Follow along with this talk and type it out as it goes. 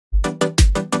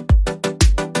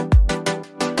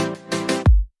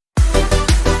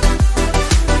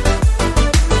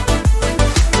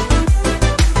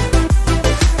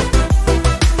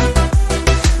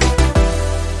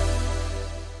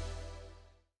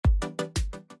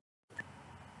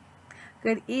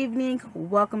Good evening.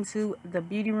 Welcome to the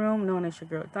beauty room, known as your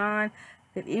girl Dawn.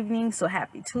 Good evening. So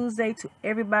happy Tuesday to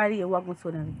everybody, and welcome to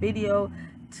another video.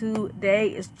 Today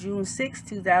is June 6,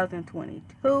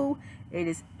 2022. It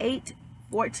is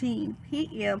 8:14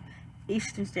 p.m.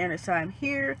 Eastern Standard Time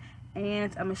here,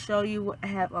 and I'm gonna show you what I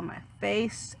have on my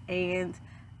face. And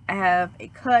I have a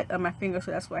cut on my finger, so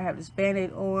that's why I have this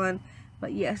band-aid on.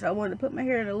 But yes, I wanted to put my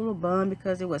hair in a little bun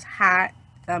because it was hot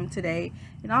today,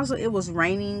 and also it was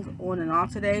raining on and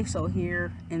off today, so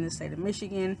here in the state of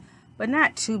Michigan, but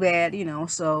not too bad,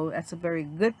 so that's a very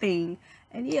good thing.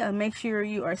 And yeah, make sure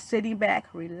you are sitting back,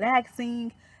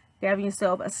 relaxing, having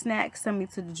yourself a snack, something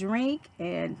to drink,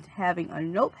 and having a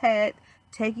notepad,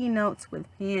 taking notes with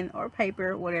pen or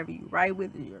paper, whatever you write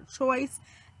with is your choice,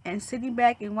 and sitting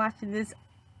back and watching this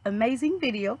amazing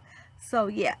video. So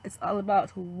yeah, it's all about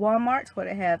Walmart, what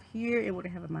I have here and what I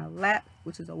have in my lap,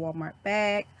 which is a Walmart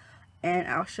bag. And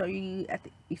I'll show you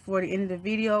before the end of the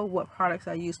video what products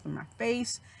I use for my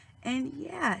face. And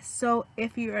yeah, so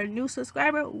if you're a new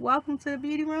subscriber, welcome to the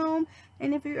beauty room.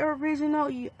 And if you're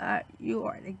original, you are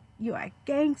a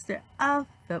gangster of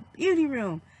the beauty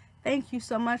room. Thank you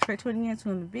so much for tuning in to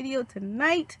the video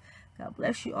tonight. God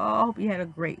bless you all. Hope you had a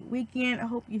great weekend. I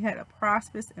hope you had a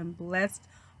prosperous and blessed,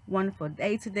 wonderful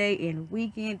day today and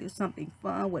weekend. Do something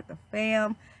fun with the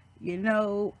fam.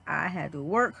 I had to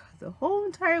work the whole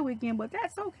entire weekend, but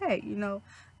that's okay.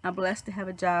 I'm blessed to have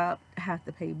a job. I have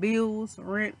to pay bills,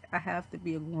 rent. I have to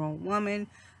be a grown woman,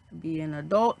 be an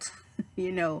adult,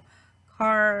 you know,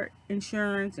 car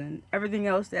insurance and everything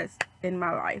else that's in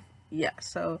my life. Yeah,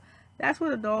 so that's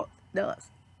what adult does.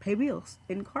 Pay bills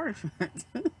and car insurance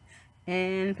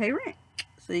and pay rent.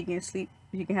 So you can sleep,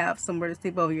 you can have somewhere to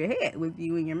sleep over your head with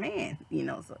you and your man.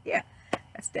 So yeah,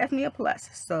 that's definitely a plus.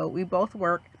 So we both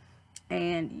work.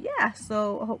 And yeah,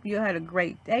 so I hope you had a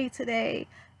great day today.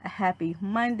 A happy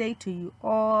Monday to you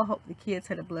all. Hope the kids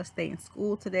had a blessed day in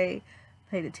school today.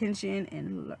 Paid attention,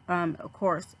 and of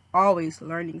course, always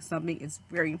learning something is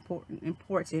very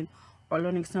important. Or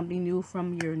learning something new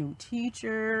from your new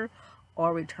teacher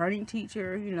or returning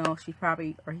teacher.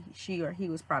 She or he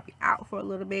was probably out for a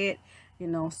little bit.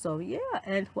 So yeah,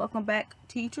 and welcome back,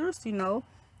 teachers.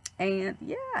 And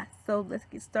yeah, so let's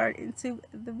get started into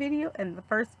the video and the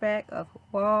first bag of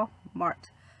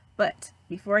Walmart. But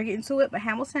before I get into it, but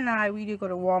Hamilton and I, we do go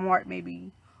to Walmart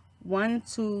maybe 1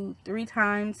 to 3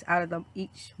 times out of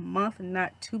each month,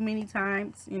 not too many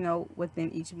times,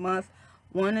 within each month,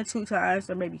 1 or 2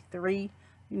 times, or maybe three,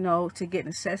 to get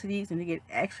necessities and to get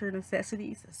extra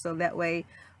necessities. So that way,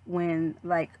 when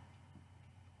like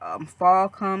fall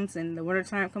comes and the winter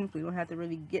time comes, we don't have to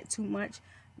really get too much.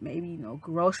 Maybe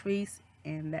groceries,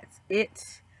 and that's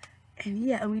it. And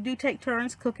yeah, and we do take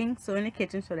turns cooking, so in the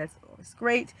kitchen, so that's always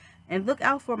great. And look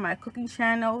out for my cooking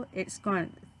channel. It's going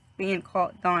to being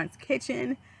called Dawn's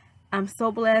Kitchen. I'm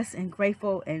so blessed and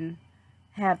grateful and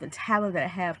have the talent that I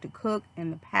have to cook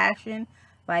and the passion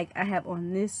like I have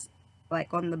on this,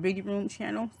 like on the beauty room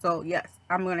channel. So yes,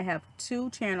 I'm going to have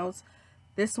two channels.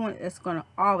 This one is going to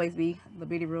always be the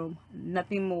beauty room,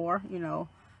 nothing more.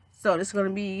 So this is going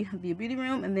to be the beauty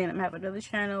room, and then I'm have another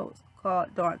channel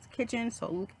called Dawn's Kitchen,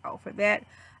 so look out for that.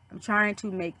 I'm trying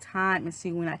to make time and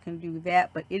see when I can do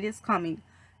that, but it is coming.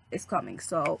 It's coming.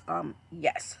 So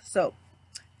yes. So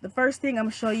the first thing I'm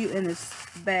gonna show you in this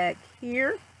bag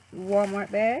here, Walmart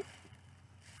bag,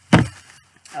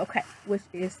 okay, which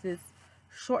is this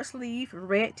short sleeve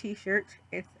red t-shirt.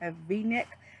 It's a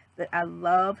v-neck that I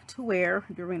love to wear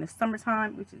during the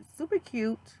summertime, which is super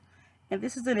cute. And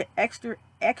this is in an extra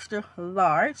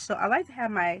large, so I like to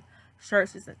have my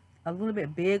shirts just a little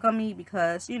bit big on me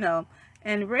because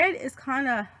and red is kind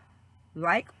of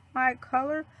like my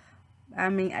color. I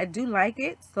mean, I do like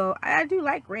it, so I do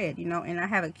like red, and I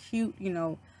have a cute,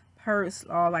 purse,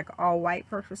 or like all white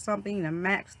purse or something to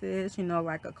match this,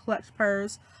 like a clutch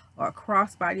purse or a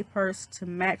crossbody purse to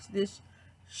match this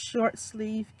short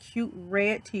sleeve cute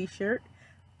red t-shirt.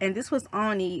 And this was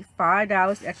only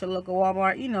 $5 at your local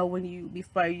Walmart, when you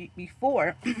before you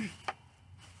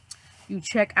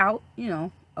check out,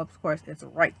 of course it's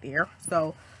right there.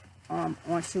 So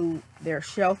onto their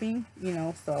shelving,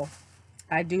 so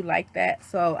I do like that.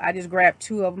 So I just grabbed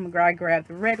two of them. I grabbed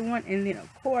the red one, and then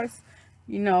of course,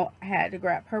 I had to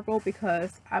grab purple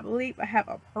because I believe I have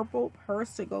a purple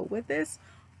purse to go with this,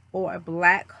 or a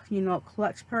black,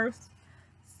 clutch purse.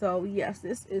 So yes,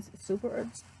 this is super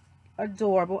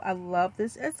adorable. I love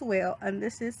this as well, and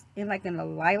this is in a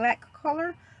lilac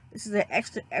color. This is an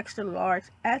extra large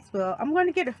as well. I'm going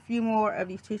to get a few more of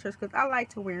these t-shirts because I like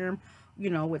to wear them,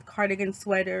 with cardigan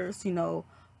sweaters,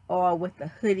 or with the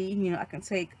hoodie, you know, I can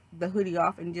take the hoodie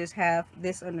off and just have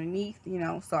this underneath, you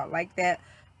know. So I like that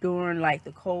during like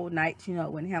the cold nights, you know,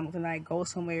 when Hamilton and I go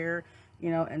somewhere, you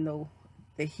know, and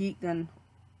the heat then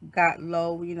got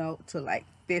low, you know, to like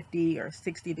 50 or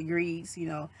 60 degrees, you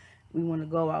know, we want to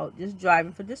go out just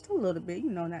driving for just a little bit, you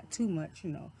know, not too much, you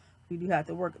know. We do have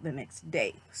to work the next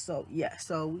day. So yeah,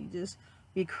 so we just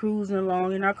be cruising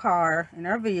along in our car, in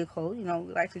our vehicle, you know.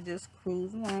 We like to just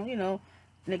cruise along, you know,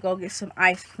 and to go get some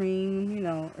ice cream, you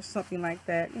know, or something like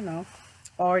that, you know,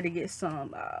 or to get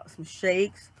some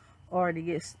shakes, or to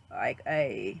get like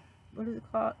a, what is it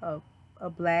called, a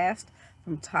blast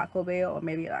from Taco Bell, or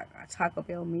maybe like a Taco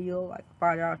Bell meal, like a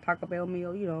 $5 Taco Bell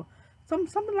meal, you know,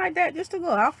 something like that, just to go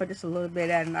out for just a little bit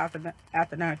at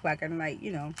after 9 o'clock at night,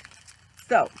 you know.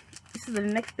 So this is the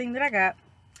next thing that I got.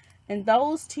 And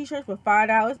those t-shirts were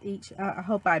 $5 each. I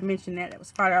hope I mentioned that. It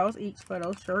was $5 each for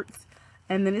those shirts.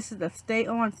 And then this is the Stay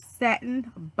On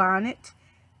Satin bonnet.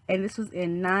 And this was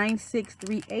in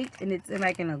 9638. And it's in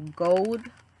like in a gold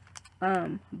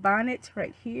bonnet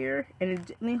right here. And it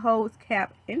gently holds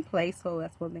cap in place. So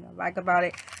that's one thing I like about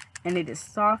it. And it is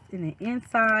soft in the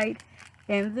inside.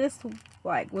 And this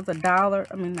like was $1,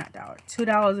 I mean not dollar,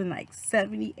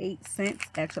 $2.78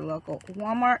 at your local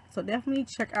Walmart. So definitely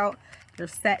check out your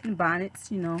satin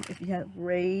bonnets, you know, if you have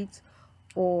braids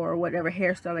or whatever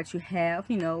hairstyle that you have,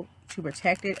 you know, to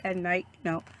protect it at night, you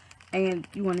know, and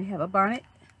you want to have a bonnet,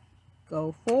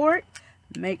 go for it.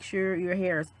 Make sure your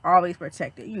hair is always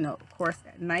protected, you know, of course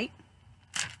at night.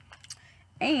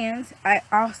 And I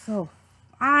also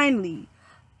finally,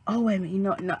 oh wait a minute, you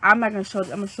know, no, I'm not gonna show it.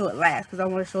 I'm gonna show it last because I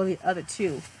want to show the other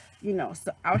two, you know.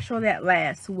 So I'll show that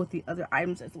last with the other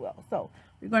items as well. So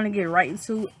we're gonna get right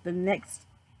into the next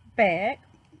bag.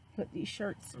 Put these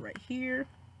shirts right here,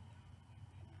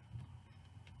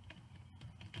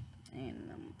 and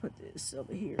I'm gonna put this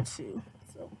over here too.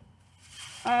 So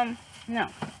no,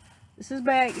 this is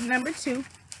bag number 2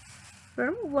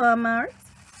 from Walmart.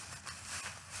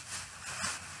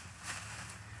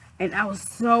 And I was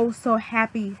so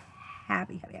happy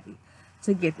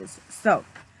to get this. So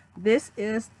this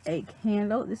is a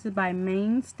candle. This is by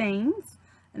Main Stains,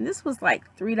 and this was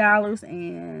like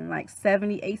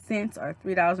 $3.78 or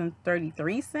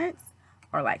 $3.33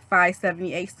 or like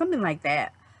 $5.78, something like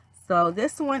that. So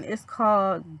this one is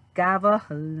called Guava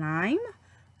Lime.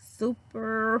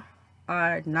 Super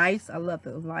nice. I love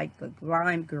the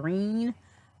lime green.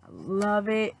 I love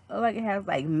it. Like it has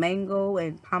like mango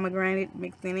and pomegranate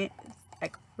mixed in it. It's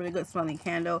like a really good smelling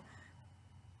candle.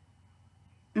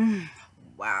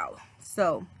 Wow.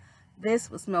 So this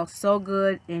will smell so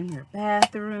good in your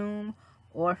bathroom,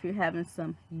 or if you're having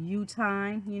some you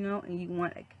time, you know, and you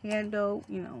want a candle,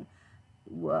 you know,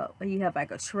 well, you have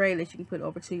like a tray that you can put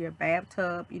over to your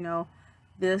bathtub, you know,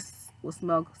 this will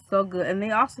smell so good. And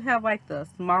they also have like the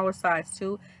smaller size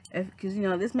too, because you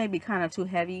know this may be kind of too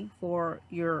heavy for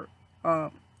your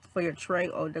tray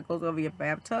or that goes over your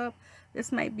bathtub.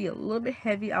 This might be a little bit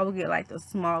heavy. I will get like the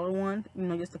smaller one, you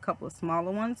know, just a couple of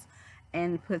smaller ones,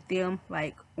 and put them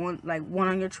like on, like one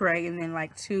on your tray, and then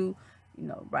like two, you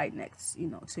know, right next, you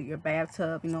know, to your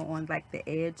bathtub, you know, on like the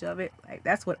edge of it. Like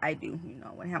that's what I do, you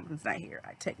know, when Hamilton's not here.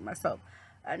 I take myself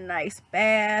a nice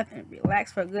bath and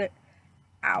relax for a good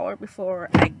hour before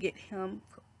I get him,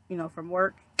 you know, from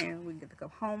work, and we get to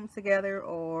come home together,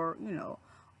 or you know,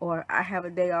 or I have a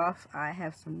day off, I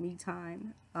have some me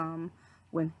time.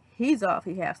 When he's off,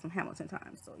 he has some Hamilton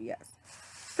time. So yes.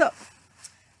 So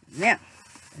now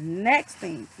next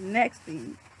thing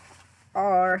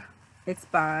are, it's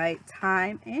by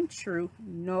Time and True.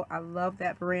 You know, I love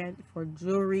that brand for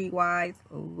jewelry wise,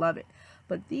 love it.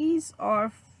 But these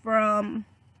are from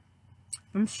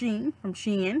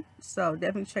Shein. So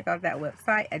definitely check out that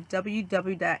website at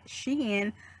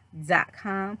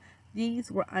www.shein.com. These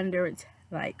were under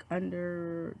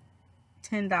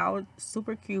 $10.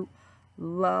 Super cute.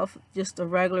 Love just a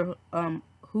regular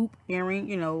hoop earring,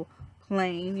 you know,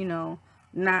 plain, you know,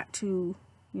 not too,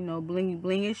 you know,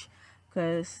 blingish,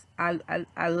 because I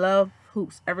love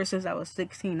hoops. Ever since I was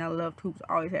 16, I loved hoops.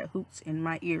 I always had hoops in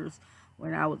my ears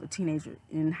when I was a teenager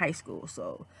in high school.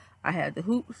 So I had the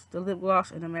hoops, the lip gloss,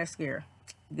 and the mascara.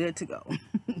 Good to go.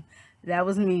 That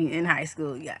was me in high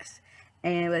school, yes.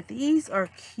 But these are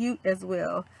cute as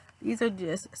well. These are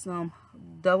just some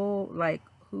double like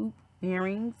hoop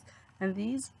earrings, and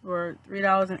these were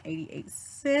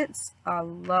 $3.88. I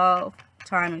love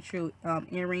Time and True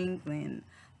earrings and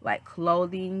like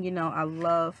clothing, you know. I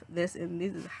love this, and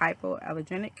this is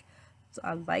hypoallergenic, so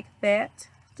I like that.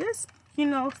 Just, you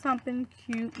know, something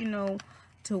cute, you know,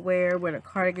 to wear with a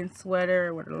cardigan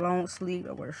sweater, with a long sleeve,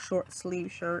 or with a short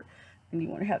sleeve shirt, and you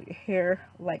want to have your hair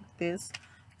like this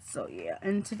So yeah,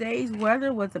 and today's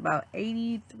weather was about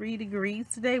 83 degrees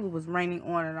today. It was raining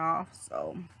on and off,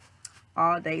 so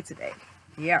all day today.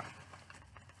 Yeah.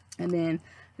 And then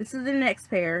this is the next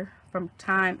pair from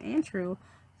Time and True.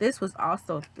 This was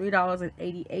also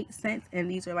 $3.88,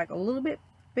 and these are like a little bit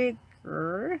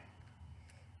bigger.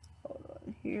 Hold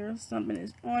on, here something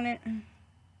is on it.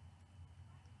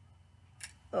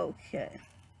 Okay,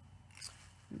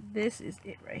 this is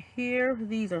it right here.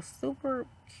 These are super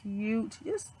cute,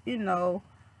 just, you know,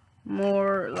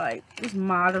 more like just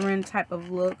modern type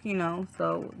of look, you know.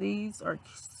 So these are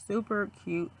super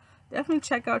cute. Definitely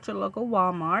check out your local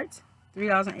Walmart.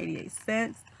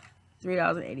 $3.88.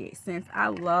 $3.88. I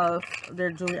love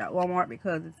their jewelry at Walmart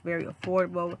because it's very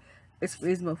affordable. It's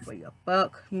reasonable for your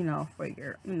buck, you know, for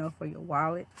your, for your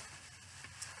wallet.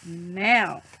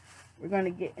 Now we're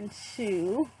gonna get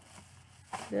into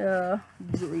the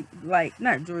jewelry, like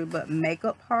not jewelry but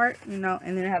makeup part, you know,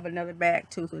 and then I have another bag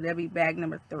too, so that'll be bag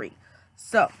number 3.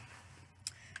 So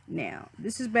now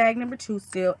this is bag number 2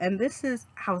 still, and this is,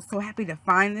 I was so happy to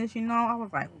find this, you know. I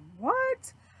was like,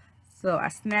 what? So I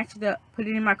snatched it up, put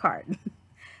it in my cart.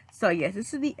 So yes,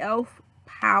 this is the e.l.f.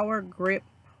 Power Grip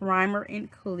Primer in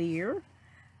Clear.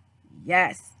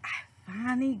 Yes, I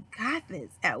finally got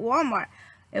this at Walmart.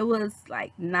 It was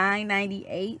like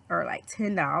 $9.98 or like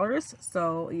 $10.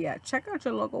 So yeah, check out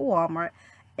your local Walmart.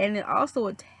 And it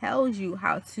also tells you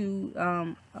how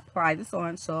to apply this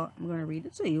on. So I'm going to read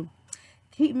it to you.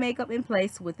 Keep makeup in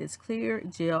place with this clear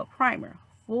gel primer,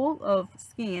 full of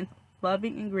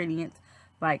skin-loving ingredients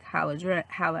like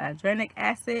hyaluronic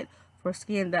acid for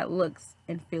skin that looks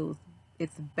and feels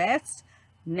its best.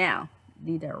 Now,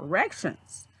 the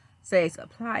directions says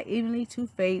apply evenly to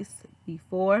face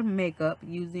before makeup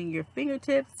using your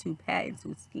fingertips to pat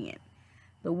into skin.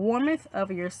 The warmth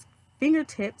of your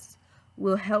fingertips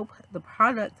will help the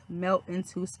product melt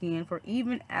into skin for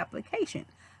even application.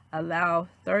 Allow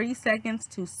 30 seconds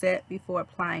to set before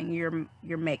applying your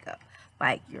makeup,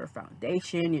 like your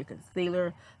foundation, your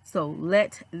concealer. So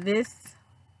let this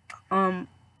when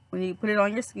you put it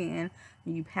on your skin,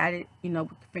 you pat it, you know,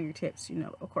 with your fingertips, you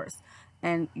know, of course,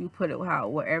 and you put it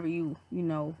wherever you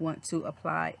know want to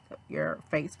apply your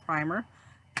face primer,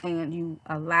 and you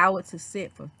allow it to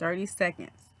sit for 30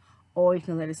 seconds, or you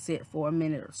can let it sit for a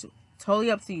minute or two.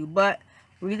 Totally up to you, but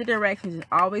read the directions and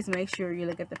always make sure you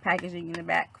look at the packaging in the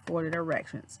back for the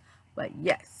directions. But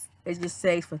yes, it just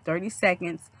says for 30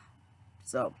 seconds.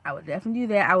 So I would definitely do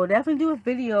that. I would definitely do a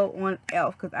video on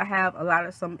e.l.f. because I have a lot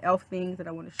of some e.l.f. things that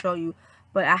I want to show you.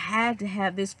 But I had to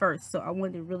have this first, so I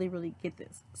wanted to really get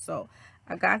this. So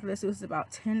I got this. It was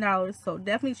about $10. So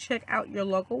definitely check out your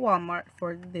local Walmart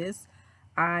for this.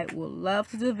 I would love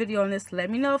to do a video on this. Let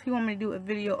me know if you want me to do a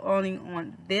video only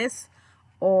on this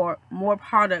or more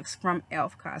products from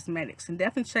e.l.f. Cosmetics. And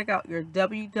definitely check out your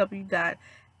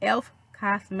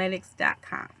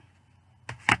www.elfcosmetics.com.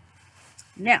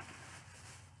 Now,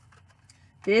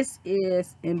 this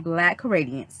is in Black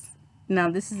Radiance. Now,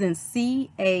 this is in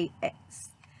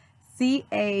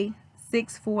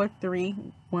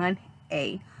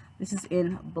CA643-1A. This is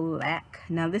in black.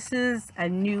 Now, this is a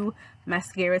new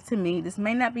mascara to me. This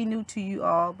may not be new to you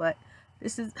all, but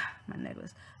this is my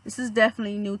necklace. This is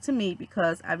definitely new to me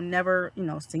because I've never, you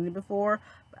know, seen it before.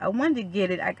 I wanted to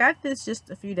get it. I got this just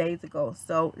a few days ago.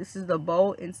 So this is the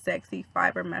Bold and Sexy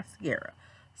Fiber Mascara.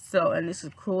 So, and this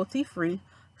is cruelty free.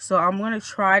 So I'm going to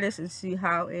try this and see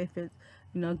how, if it,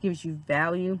 you know, gives you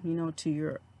value, you know, to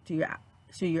your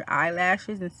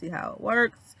eyelashes, and see how it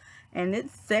works. And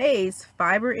it says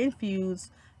fiber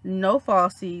infused, no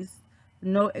falsies,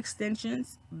 no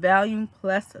extensions, volume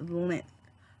plus length.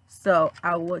 So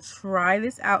I will try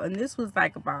this out, and this was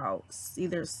like about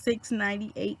either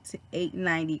 $6.98 to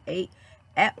 $8.98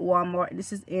 at Walmart.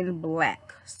 This is in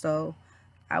black, so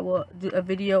I will do a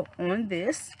video on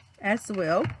this as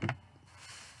well.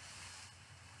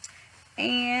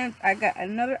 And I got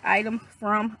another item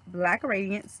from Black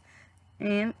Radiance,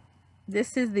 and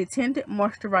this is the Tinted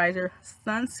Moisturizer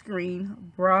Sunscreen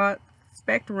Broad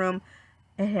Spectrum.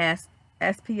 It has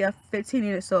SPF 15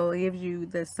 in it, so it gives you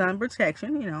the sun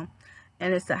protection, you know,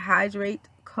 and it's a hydrate,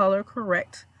 color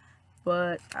correct.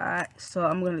 But so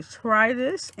I'm going to try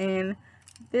this, and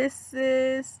this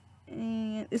is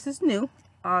new.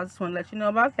 I just want to let you know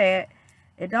about that.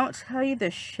 It don't tell you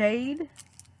the shade.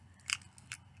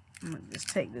 I'm gonna just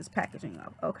take this packaging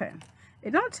off. Okay, it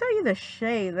don't tell you the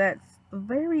shade. That's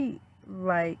very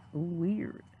like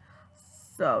weird.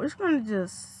 So I'm just gonna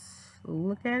just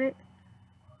look at it.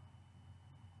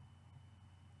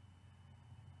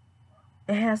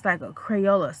 It has like a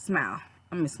Crayola smell.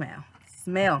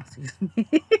 Smell, excuse me.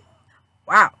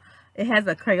 Wow, it has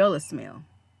a Crayola smell.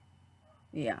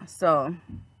 Yeah, so,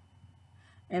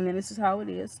 and then this is how it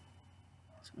is.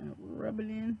 Just gonna rub it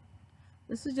in.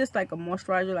 This is just like a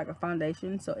moisturizer, like a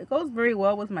foundation, so it goes very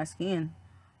well with my skin.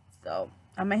 So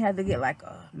I may have to get like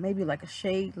a maybe like a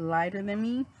shade lighter than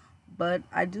me, but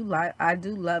I do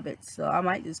love it. So I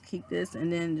might just keep this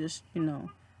and then just, you know,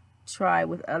 try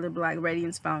with other Black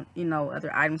Radiance found, you know,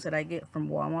 other items that I get from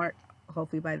Walmart,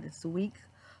 hopefully by this week.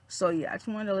 So yeah, I just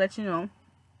wanted to let you know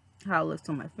how it looks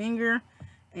on my finger,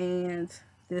 and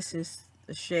this is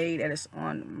the shade that is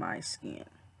on my skin.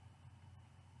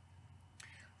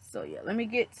 So yeah, let me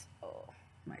get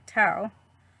my towel.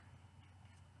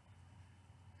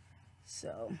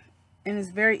 So, and it's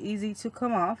very easy to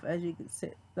come off, as you can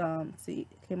see it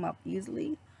came off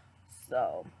easily.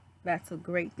 So that's a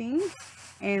great thing,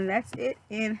 and that's it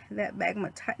in that bag. I'm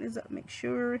gonna tighten this up, make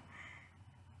sure,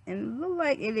 and look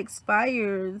like it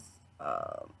expires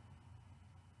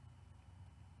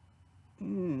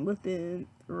within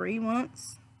 3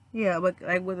 months. Yeah, but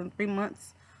like within 3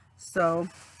 months. So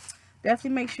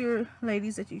definitely make sure,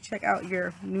 ladies, that you check out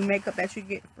your new makeup that you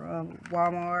get from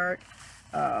Walmart,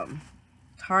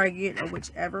 Target, or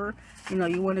whichever. You know,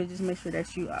 you want to just make sure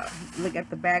that you look at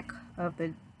the back of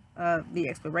the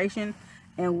expiration.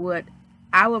 And what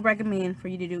I would recommend for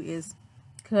you to do is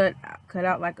cut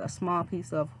out like a small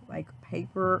piece of like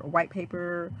paper, white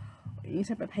paper, any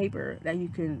type of paper that you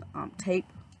can tape,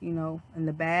 you know, in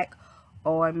the back,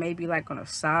 or maybe like on the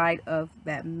side of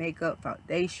that makeup,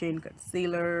 foundation,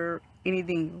 concealer,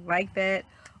 anything like that,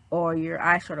 or your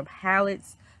eyeshadow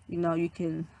palettes. You know, you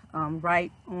can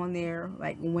write on there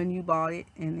like when you bought it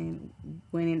and then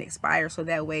when it expires, so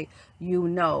that way you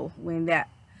know when that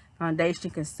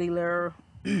foundation, concealer,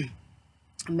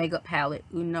 makeup palette,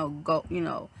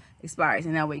 expires,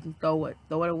 and that way you can throw it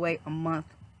away a month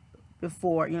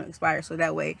before, you know, expires, so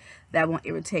that way that won't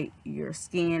irritate your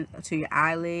skin to your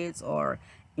eyelids, or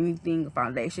anything,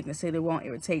 foundation, concealer won't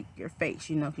irritate your face,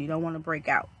 you know, if you don't want to break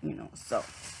out, you know. So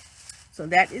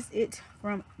that is it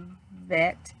from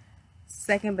that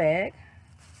second bag.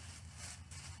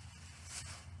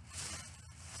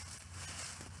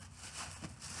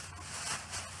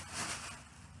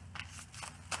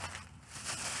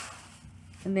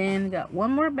 And then got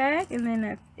one more bag, and then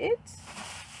that's it.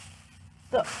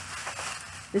 So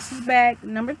this is bag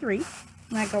number 3,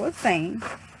 like I was saying,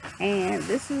 and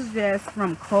this is just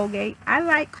from Colgate. I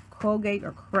like Colgate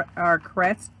or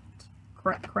Crest,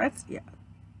 yeah,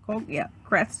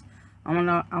 Crest. I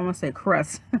want to say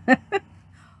Crest.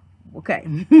 Okay.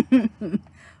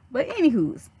 But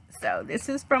anywho, so this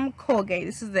is from Colgate.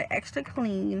 This is the extra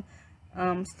clean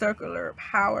circular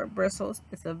power bristles.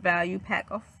 It's a value pack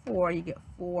of 4. You get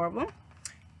 4 of them,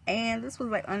 and this was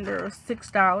like under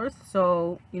 $6.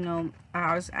 So, you know,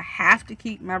 I have to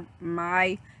keep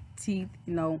my teeth,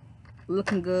 you know,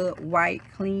 looking good, white,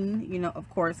 clean. You know, of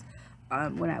course,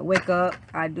 when I wake up,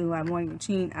 I do my morning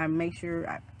routine. I make sure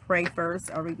I pray first.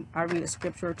 I read a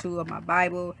scripture or two of my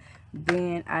Bible.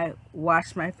 Then I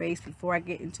wash my face before I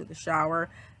get into the shower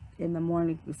in the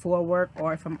morning before work,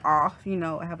 or if I'm off, you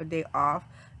know, I have a day off,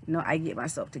 you know, I get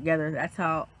myself together. That's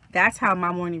how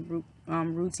my morning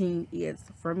routine is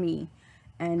for me.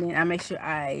 And then I make sure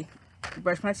I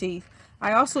brush my teeth.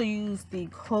 I also use the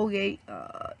Colgate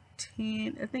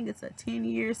 10, I think it's a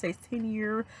 10-year, says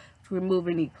 10-year, to remove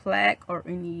any plaque or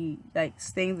any like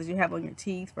stains that you have on your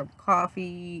teeth from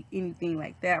coffee, anything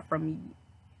like that from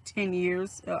 10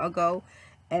 years ago.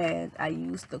 And I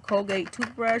use the Colgate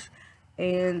toothbrush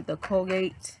and the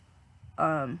Colgate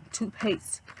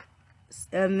toothpaste,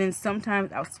 and then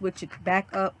sometimes I'll switch it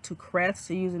back up to Crest,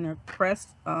 so using their Crest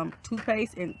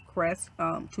toothpaste and Crest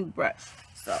toothbrush.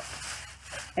 So,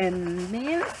 and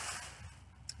then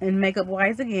in makeup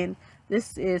wise, again,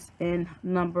 this is in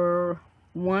number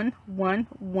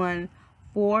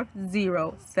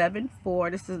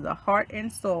 1114074. This is the Heart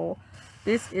and Soul.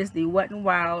 This is the Wet n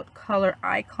Wild Color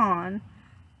Icon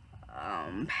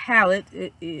palette.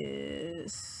 It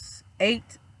is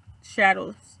 8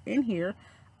 shadows in here.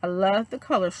 I love the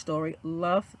color story.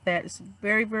 Love that it's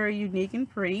very, very unique and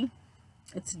pretty.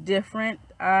 It's different.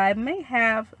 I may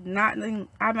have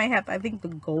I think the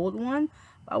gold one,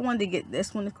 but I wanted to get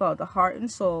this one. It's called the Heart and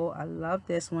Soul. I love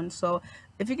this one. So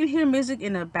if you can hear music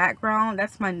in the background,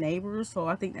 that's my neighbors, so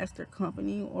I think that's their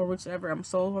company or whichever. I'm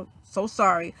so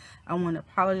sorry. I want to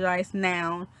apologize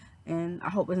now, and I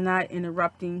hope it's not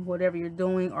interrupting whatever you're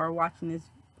doing or watching this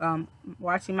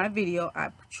watching my video. I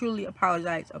truly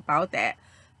apologize about that.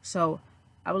 So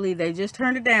I believe they just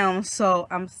turned it down, so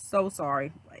I'm so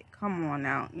sorry. Like, come on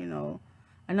now, you know.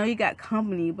 I know you got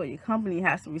company, but your company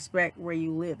has to respect where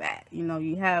you live at. You know,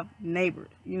 you have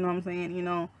neighbors, you know what I'm saying, you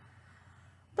know.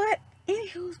 But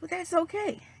Anywho, but that's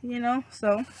okay, you know.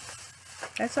 So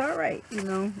that's all right, you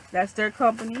know. That's their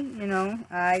company, you know.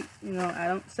 I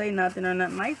don't say nothing or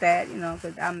nothing like that, you know,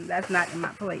 because that's not in my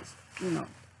place, you know,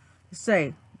 to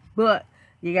say. But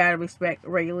you gotta respect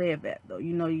where you live at, though.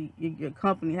 You know, your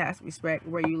company has to respect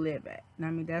where you live at. And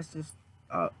I mean, that's just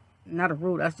not a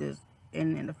rule. That's just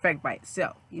in effect by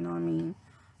itself. You know what I mean?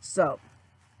 So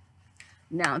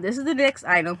now this is the next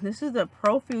item. This is the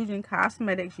Profusion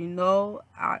Cosmetics. You know,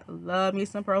 I love me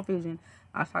some Profusion.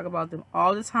 I talk about them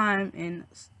all the time in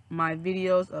my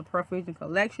videos of Profusion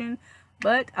collection.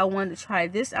 But I wanted to try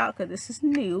this out because this is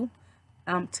new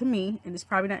to me, and it's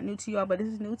probably not new to y'all, but this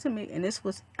is new to me. And this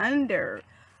was under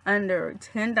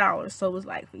 $10, so it was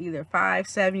like either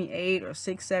 $5.78 or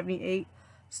 $6.78.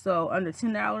 So under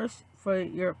 $10 for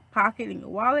your pocket and your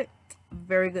wallet.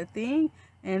 Very good thing.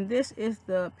 And this is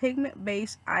the pigment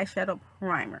based eyeshadow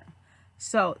primer.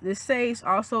 So this says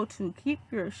also to keep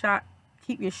your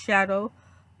shadow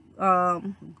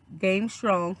game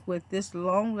strong with this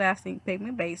long lasting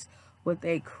pigment base with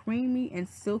a creamy and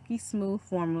silky smooth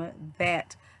formula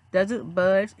that doesn't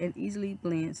budge and easily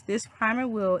blends. This primer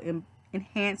will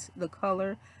enhance the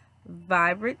color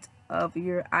vibrant of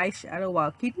your eyeshadow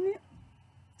while keeping it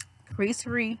crease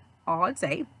free all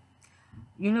day.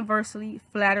 Universally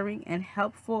flattering and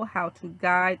helpful how to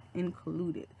guide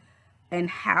included. And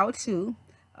how to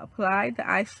apply the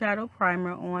eyeshadow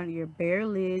primer on your bare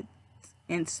lids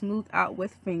and smooth out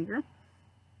with finger.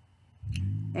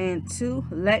 And 2,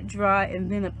 let dry and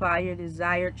then apply your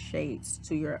desired shades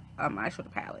to your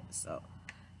eyeshadow palette. So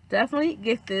definitely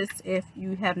get this if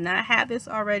you have not had this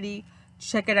already.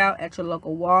 Check it out at your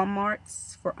local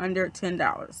Walmarts for under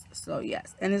 $10. So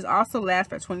yes, and it also lasts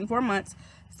for 24 months.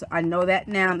 So I know that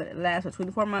now that it lasts for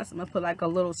 24 months. I'm gonna put like a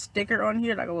little sticker on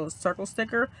here, like a little circle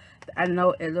sticker. I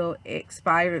know it'll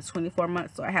expire in 24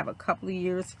 months, so I have a couple of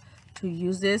years to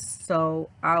use this.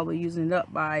 So I'll be using it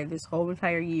up by this whole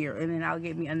entire year, and then I'll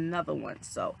get me another one.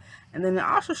 So, and then it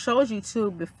also shows you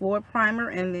too before primer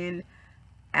and then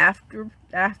after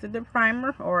the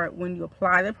primer, or when you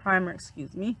apply the primer,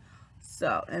 excuse me.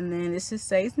 So, and then this just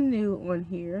says new on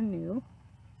here, new.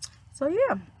 So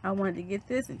yeah, I wanted to get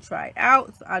this and try it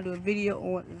out. So I'll do a video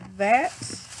on that.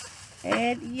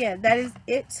 And yeah, that is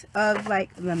it of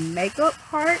like the makeup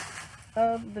part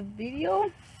of the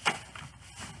video.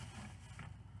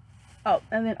 Oh,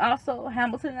 and then also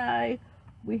Hamilton and I,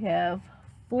 we have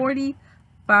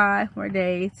 45 more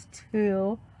days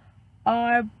till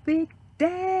our big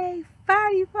day.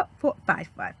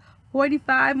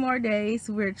 45 more days.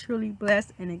 We're truly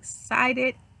blessed and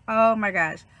excited. Oh my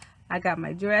gosh. I got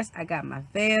my dress, I got my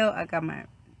veil, I got my,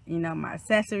 my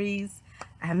accessories.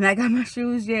 I have not got my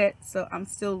shoes yet, so I'm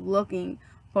still looking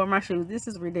for my shoes. This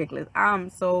is ridiculous. I'm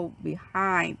so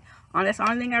behind on this.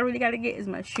 Only thing I really got to get is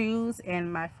my shoes,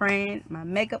 and my friend, my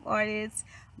makeup artist,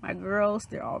 my girls,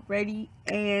 they're all ready.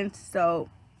 And so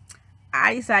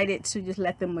I decided to just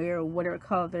let them wear whatever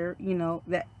color,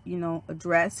 a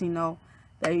dress,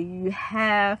 that you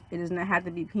have. It does not have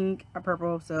to be pink or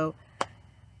purple. So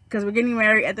because we're getting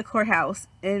married at the courthouse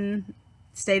in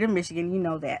the state of Michigan, you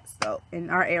know that, so in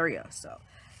our area. So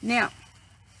now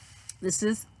this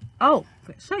is, oh,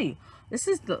 I'll show you, this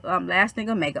is the last thing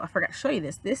of makeup. I forgot to show you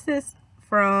this. This is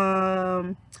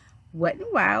from Wet n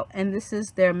Wild, and this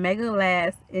is their Mega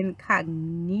Last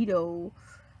Incognito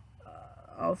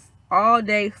of all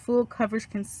day full coverage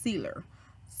concealer.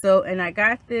 So, and I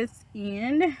got this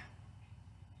in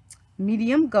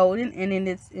medium golden, and then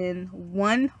it's in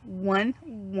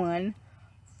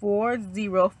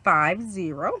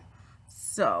 1114050.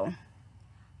 So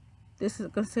this is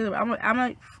considered. I'm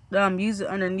gonna use it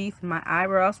underneath my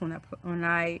eyebrows when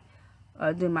I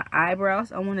do my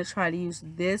eyebrows. I want to try to use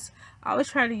this. I always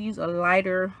try to use a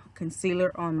lighter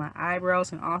concealer on my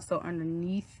eyebrows and also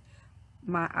underneath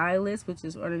my eyelids, which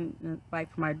is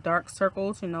like my dark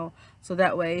circles, so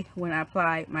that way when I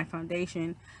apply my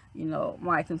foundation,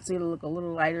 my concealer look a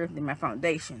little lighter than my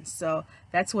foundation. So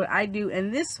that's what I do,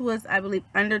 and this was, I believe,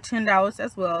 under $10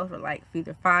 as well, for like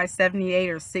either $5.78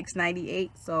 or $6.98.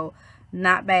 So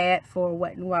not bad for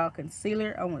Wet n Wild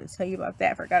concealer. I want to tell you about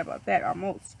that. Forgot about that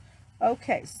almost.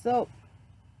 Okay, so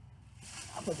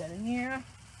I'll put that in here.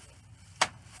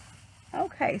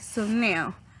 Okay, so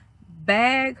now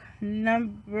bag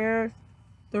number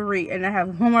 3, and I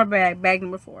have one more bag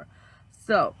number 4.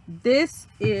 So this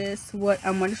is what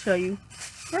I'm going to show you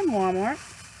from Walmart.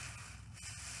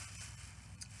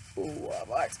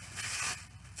 Walmart.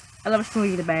 I love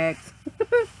showing you the bags.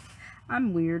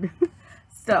 I'm weird.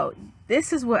 So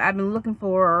this is what I've been looking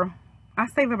for, I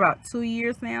say, for about 2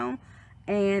 years now,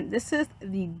 and this is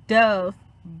the Dove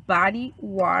body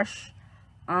wash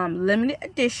limited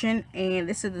edition, and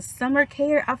this is the summer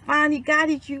care. I finally got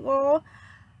it, you all.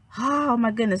 Oh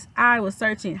my goodness, I was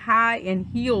searching high in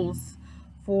heels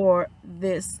for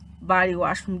this body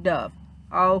wash from Dove.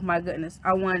 Oh my goodness,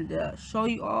 I wanted to show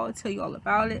you all, tell you all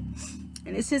about it.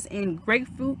 And this is in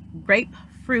grapefruit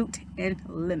and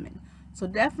lemon. So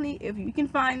definitely, if you can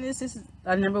find this, this is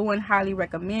a #1 highly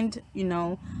recommend. You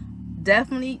know,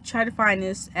 definitely try to find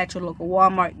this at your local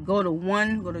Walmart. Go to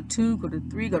 1, go to 2, go to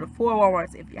 3, go to 4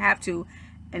 Walmarts if you have to,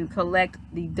 and collect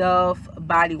the Dove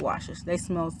body washes. They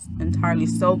smell entirely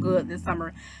so good this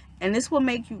summer, and this will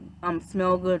make you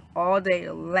smell good all day.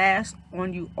 It'll last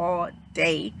on you all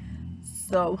day.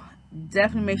 So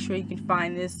definitely make sure you can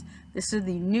find this. This is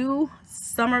the new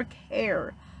summer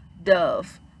care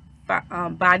Dove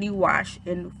body wash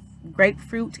in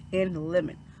grapefruit and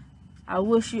lemon. I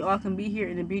wish you all can be here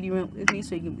in the beauty room with me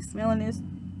so you can be smelling this.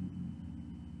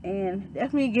 And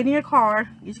definitely get in your car,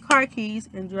 get your car keys,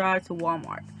 and drive to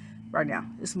Walmart right now.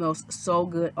 It smells so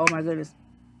good. Oh my goodness.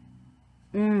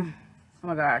 Oh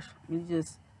my gosh. You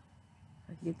just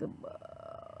get the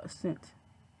scent.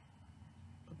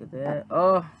 Look at that.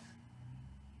 Oh.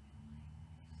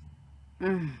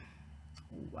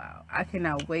 Wow. I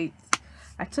cannot wait.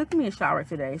 I took me a shower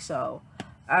today, so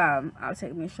I'll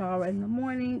take me a shower in the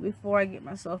morning before I get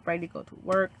myself ready to go to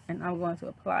work, and I'm going to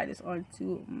apply this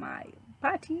onto my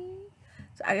body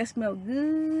so I can smell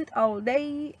good all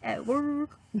day at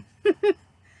work.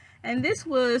 And this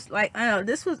was like, I know,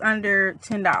 this was under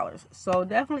 $10. So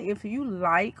definitely, if you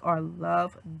like or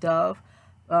love Dove,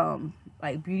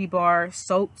 like beauty bar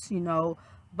soaps, you know,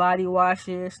 body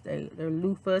washes, their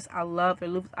loofahs. I love their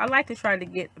loofahs. I like to try to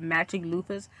get matching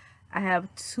loofahs. I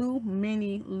have too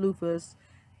many loofahs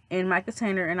in my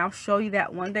container, and I'll show you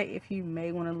that one day if you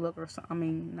may want to look, or something. I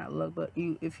mean, not look, but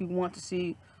if you want to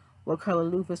see what color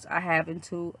loofahs I have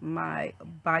into my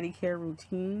body care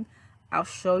routine, I'll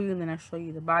show you, and then I'll show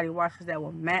you the body washes that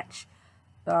will match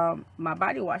my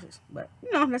body washes. But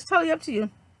you know, that's totally up to you.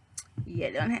 Yeah,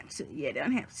 don't have to. Yeah,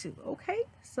 don't have to. Okay,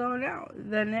 so now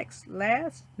the next,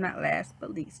 not last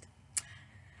but least,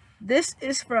 this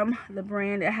is from the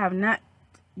brand that I have not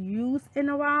used in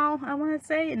a while. I want to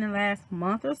say in the last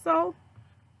month or so.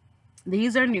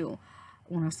 These are new.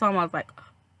 When I saw them, I was like,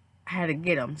 I had to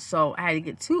get them. So I had to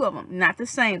get 2 of them, not the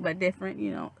same but different,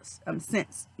 you know,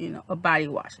 scents, you know, of body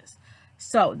washes.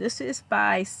 So this is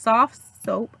by Soft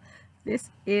Soap.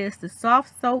 This is the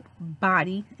Soft Soap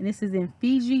Body, and this is in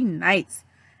Fiji Nights,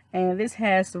 and this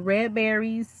has red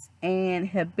berries and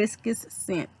hibiscus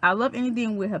scent. I love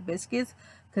anything with hibiscus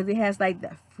because it has like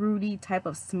that fruity type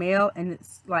of smell, and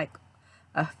it's like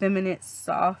a feminine,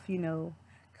 soft, you know,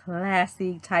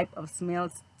 classy type of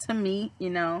smells to me, you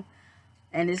know,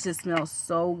 and it just smells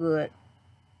so good.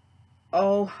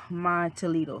 Oh my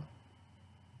Toledo.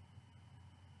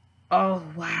 Oh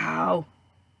wow.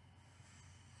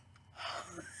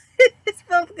 It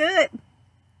smells good.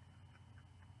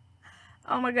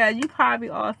 Oh my god, you probably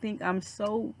all think I'm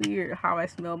so weird how I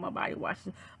smell my body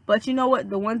washes. But you know what?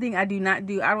 The one thing I do not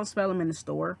do, I don't smell them in the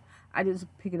store. I just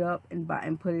pick it up and buy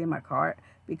and put it in my cart,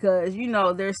 because you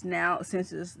know there's now,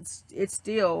 since it's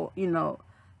still, you know,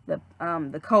 the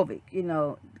COVID, you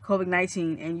know,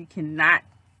 COVID-19, and you cannot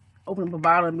open up a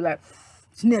bottle and be like,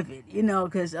 sniff it, you know,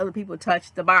 because other people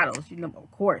touch the bottles, you know, of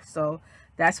course. So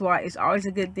that's why it's always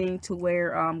a good thing to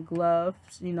wear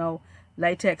gloves, you know,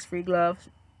 latex free gloves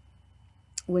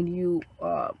when you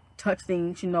touch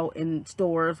things, you know, in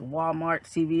stores, Walmart,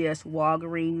 CVS,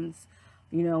 Walgreens,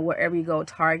 you know, wherever you go,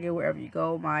 Target, wherever you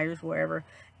go, Myers, wherever.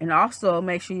 And also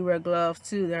make sure you wear gloves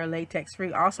too. They're latex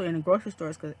free. Also in the grocery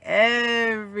stores, because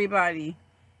everybody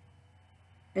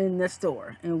in the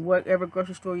store, in whatever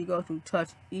grocery store you go to, touch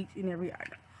each and every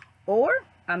item. Or,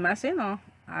 I'm not saying all,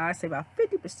 I say about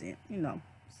 50%, you know,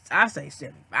 I say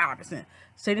 75%.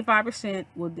 75%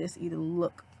 will just either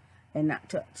look and not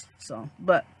touch. So,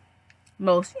 but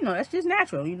most, you know, that's just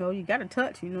natural. You know, you gotta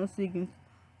touch, you know, so you can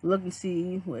look and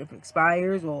see if it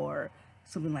expires or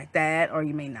something like that, or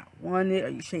you may not want it, or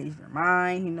you change your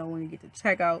mind, you know, when you get to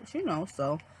checkout, you know.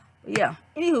 So, but yeah,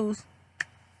 anywho's,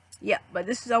 yeah, but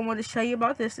this is, I want to show you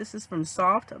about this. This is from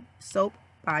Soft Soap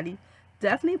Body.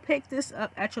 Definitely pick this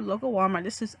up at your local Walmart.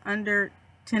 This is under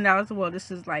 $10 as well. This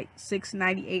is like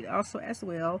 $6.98 also as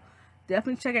well.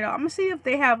 Definitely check it out. I'm gonna see if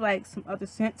they have like some other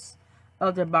scents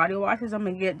of their body washes. I'm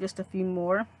gonna get just a few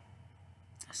more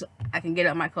so I can get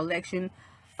up my collection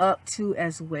up to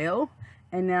as well.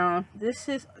 And now this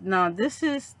is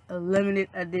a limited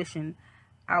edition.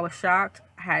 I was shocked.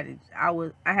 I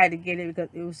had to get it because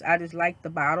it was, I just liked the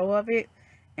bottle of it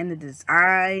and the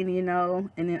design, you know.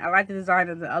 And then I like the design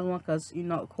of the other one because, you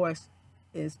know, of course,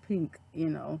 it's pink, you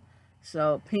know.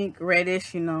 So pink,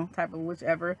 reddish, you know, type of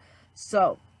whichever.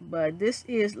 So, but this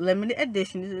is limited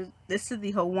edition. This is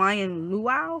the Hawaiian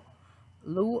Luau,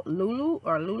 Lulu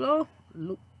or Lulo,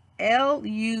 Luau,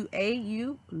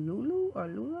 Lulu or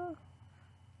Lula,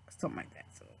 something like that.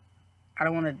 So I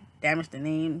don't want to damage the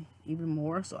name even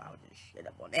more, so I'll just shut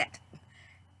up on that.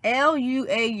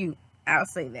 Luau. I'll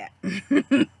say that.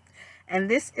 And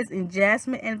this is in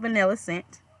jasmine and vanilla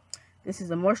scent. This is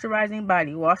a moisturizing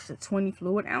body wash, a 20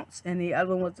 fluid ounce, and the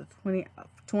other one was a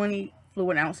 20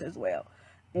 fluid ounce as well.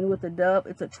 And with the Dove,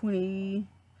 it's a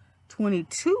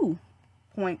 22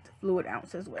 point fluid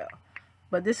ounce as well.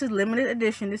 But this is limited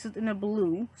edition. This is in a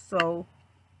blue. So,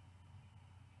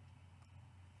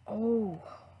 oh,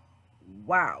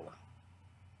 wow.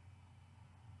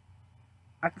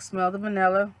 I can smell the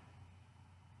vanilla.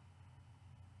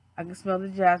 I can smell the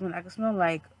jasmine. I can smell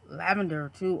like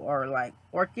lavender too, or like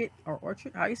orchid or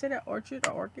orchard. How you say that? Orchard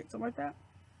or orchid, something like that.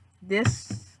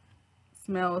 This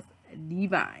smells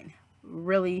divine.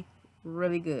 Really,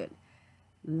 really good.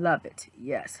 Love it.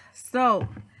 Yes. So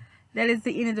that is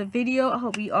the end of the video. I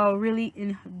hope you all really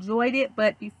enjoyed it.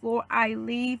 But before I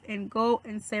leave and go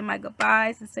and say my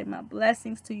goodbyes and say my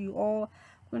blessings to you all,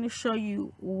 I'm going to show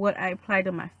you what I applied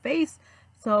to my face.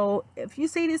 So if you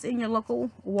see this in your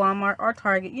local Walmart or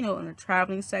Target, you know, in the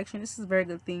traveling section, this is a very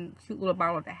good thing, cute little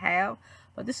bottle to have.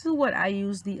 But this is what I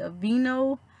use, the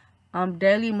Aveeno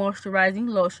Daily Moisturizing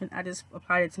Lotion. I just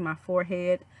applied it to my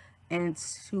forehead and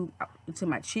to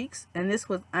my cheeks. And this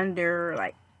was under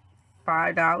like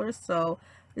 $5. So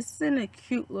this is in a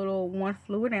cute little 1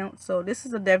 fluid ounce. So this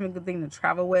is a definitely good thing to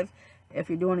travel with if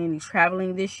you're doing any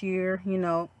traveling this year, you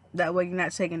know. That way you're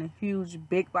not taking a huge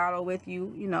big bottle with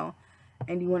you, you know,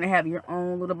 and you want to have your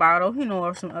own little bottle, you know,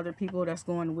 or some other people that's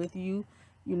going with you.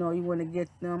 You know, you want to get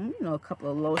them, you know, a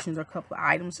couple of lotions or a couple of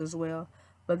items as well.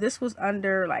 But this was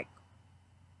under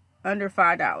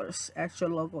 $5 at your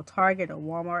local Target or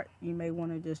Walmart. You may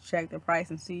want to just check the price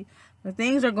and see. But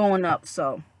things are going up,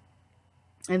 so.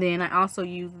 And then I also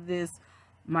use this,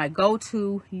 my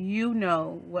go-to, you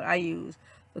know what I use,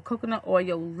 the coconut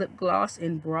oil lip gloss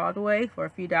in Broadway for a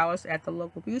few dollars at the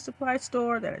local beauty supply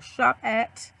store that I shop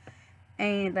at.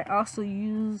 And I also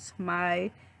use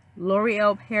my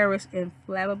L'Oreal Paris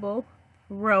Infallible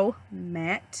Pro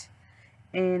Matte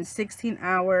and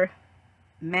 16-hour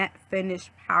matte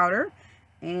finish powder,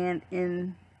 and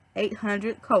in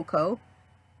 800 cocoa,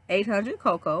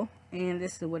 and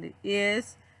this is what it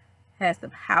is. Has the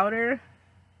powder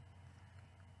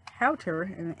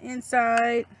in the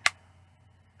inside,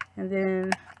 and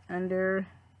then underneath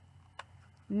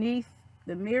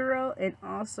the mirror, and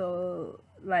also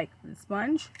like the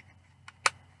sponge.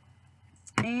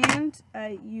 And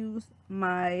I use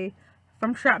my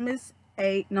from Shop Miss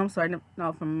A. No, I'm sorry,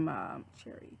 no, from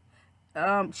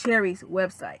Cherry's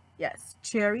website. Yes,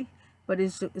 Cherry, but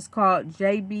it's called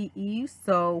JBE.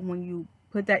 So when you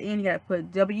put that in, you gotta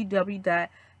put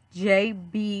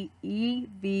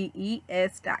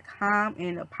www.jbeves.com and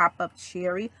it'll pop up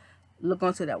Cherry. Look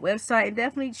onto that website and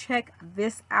definitely check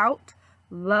this out.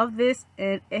 Love this,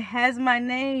 and it has my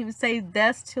name. It says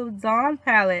Dusk Till Dawn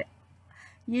palette.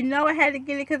 You know, I had to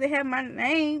get it because it had my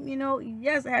name. You know,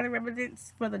 yes, I had to represent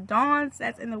for the dawns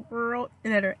that's in the world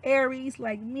and that are Aries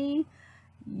like me.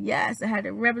 Yes, I had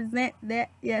to represent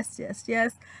that. Yes, yes,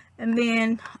 yes. And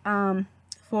then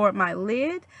for my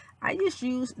lid, I just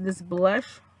used this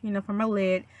blush, you know, for my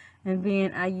lid. And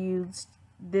then I used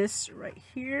this right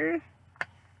here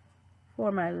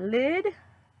for my lid.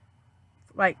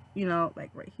 Like, you know, like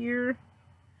right here.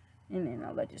 And then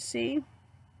I'll let you see.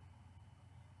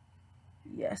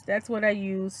 Yes, that's what I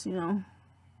use, you know,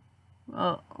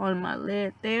 on my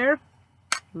lid there.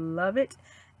 Love it.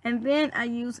 And then I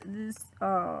use this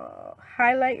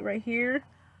highlight right here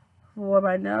for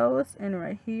my nose and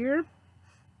right here.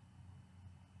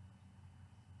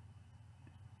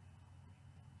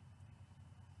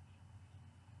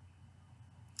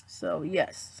 So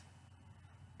yes,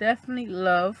 definitely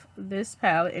love this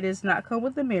palette. It does not come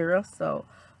with a mirror, so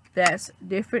that's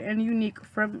different and unique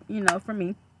from, you know, for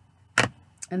me.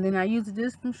 And then I use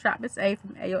this from Shop Miss A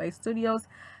from AOA Studios.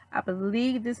 I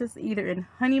believe this is either in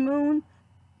Honeymoon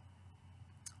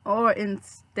or in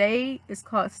it's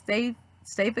called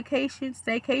Staycation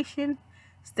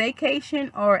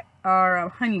or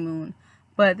Honeymoon.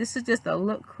 But this is just a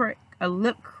lip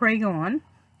crayon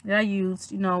that I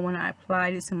used, you know, when I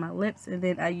applied it to my lips. And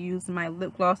then I used my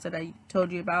lip gloss that I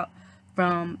told you about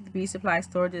from the beauty supply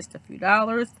store, just a few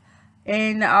dollars.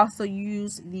 And I also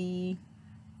used the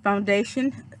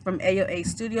foundation from AOA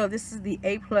Studio. This is the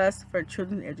A+ for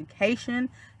children's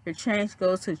education. Your change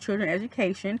goes to children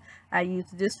education. I use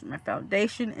this for my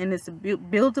foundation, and it's a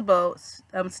buildable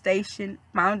station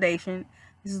foundation.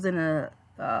 This is in a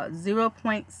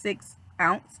 0.6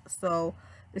 ounce. So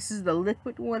this is the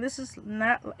liquid one. This is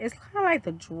not, it's kind of like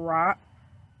the drop,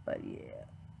 but yeah,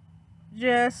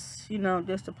 just, you know,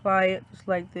 just apply it just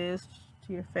like this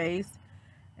to your face.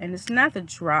 And it's not the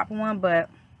drop one, but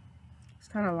it's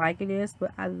kind of like it is,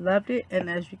 but I loved it. And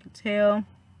as you can tell,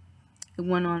 it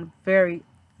went on very,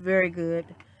 very good,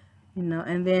 you know.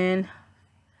 And then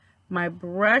my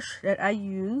brush that I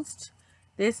used,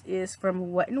 this is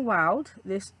from Wet n Wild.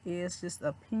 This is just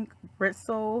a pink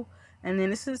bristle, and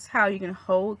then this is how you can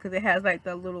hold, because it has like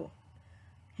the little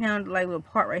hand, like little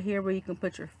part right here where you can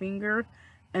put your finger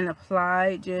and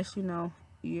apply just, you know,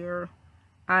 your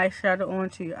eyeshadow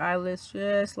onto your eyelids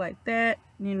just like that.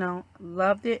 You know,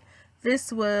 loved it.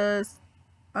 This was,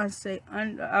 I'd say,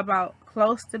 about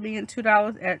close to being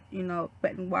 $2 at, you know,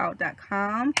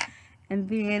 wetnwild.com. And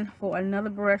then for another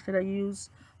brush that I use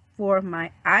for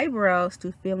my eyebrows,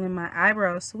 to fill in my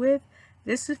eyebrows with,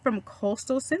 this is from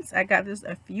Coastal Scents. I got this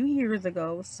a few years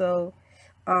ago. So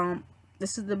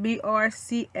this is the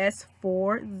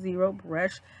BRCS40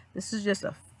 brush. This is just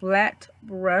a flat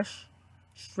brush,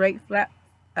 straight flat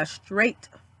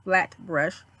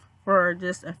brush for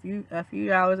just a few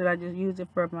dollars, and I just use it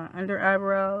for my under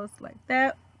eyebrows like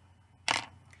that.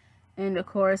 And of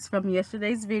course, from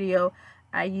yesterday's video,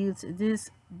 I used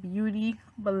this beauty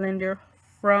blender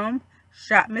from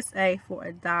Shop Miss A for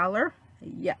 $1.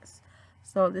 Yes,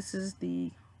 so this is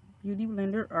the beauty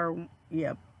blender, or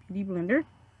yeah, beauty blender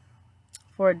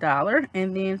for $1.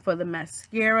 And then for the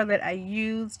mascara that I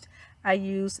used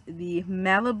the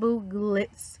Malibu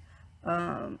Glitz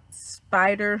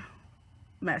Spider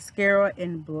mascara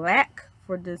in black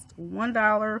for just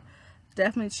 $1.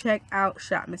 Definitely check out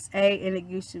Shop Miss A, and it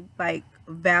gives you like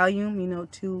volume, you know,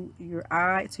 to your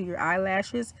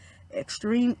eyelashes,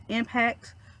 extreme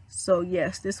impact. So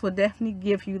yes, this will definitely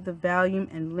give you the volume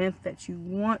and length that you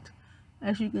want,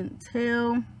 as you can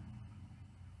tell,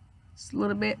 just a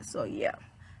little bit. So yeah,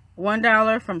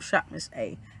 $1 from Shop Miss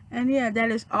A. And yeah,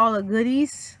 that is all the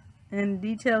goodies and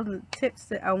details and tips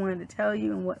that I wanted to tell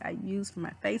you and what I used for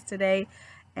my face today.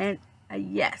 And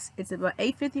yes, it's about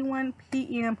 8:51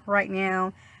 p.m. right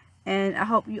now, and I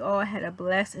hope you all had a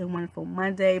blessed and wonderful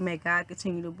Monday. May God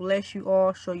continue to bless you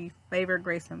all, show you favor,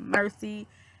 grace, and mercy,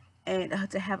 and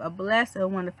to have a blessed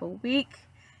and wonderful week.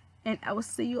 And I will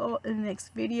see you all in the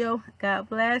next video. God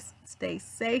bless, stay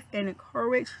safe and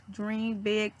encouraged. Dream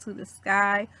big to the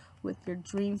sky with your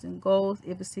dreams and goals.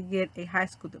 If it's to get a high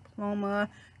school diploma,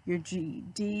 your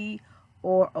GED,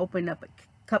 or open up a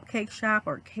cupcake shop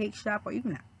or cake shop, or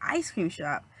even an ice cream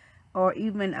shop, or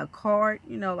even a card,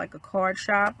 you know, like a card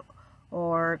shop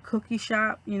or cookie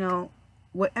shop, you know,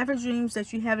 whatever dreams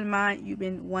that you have in mind, you've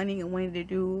been wanting to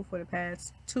do for the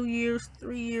past 2 years,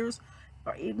 3 years,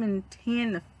 or even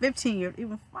 10 to 15 years,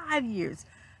 even 5 years,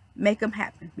 make them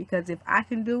happen. Because if I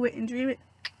can do it and dream it,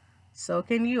 so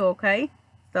can you. Okay,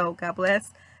 so God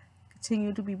bless,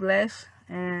 continue to be blessed,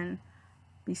 and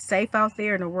be safe out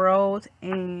there in the world,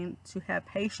 and to have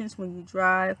patience when you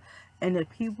drive. And if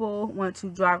people want to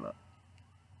drive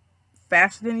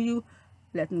faster than you,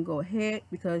 let them go ahead,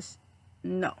 because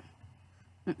no,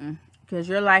 because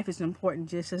your life is important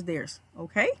just as theirs.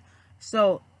 Okay,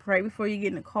 so pray before you get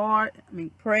in the car.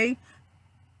 Pray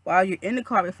while you're in the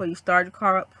car before you start the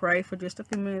car up. Pray for just a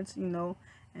few minutes, you know,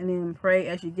 and then pray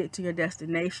as you get to your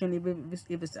destination,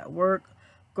 if it's at work,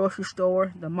 grocery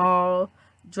store, the mall,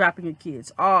 dropping your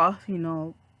kids off, you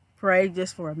know. Pray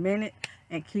just for a minute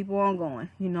and keep on going,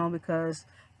 you know, because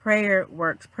prayer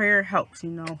works, prayer helps,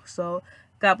 you know. So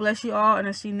God bless you all, and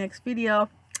I'll see you next video.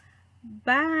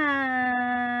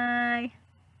 Bye.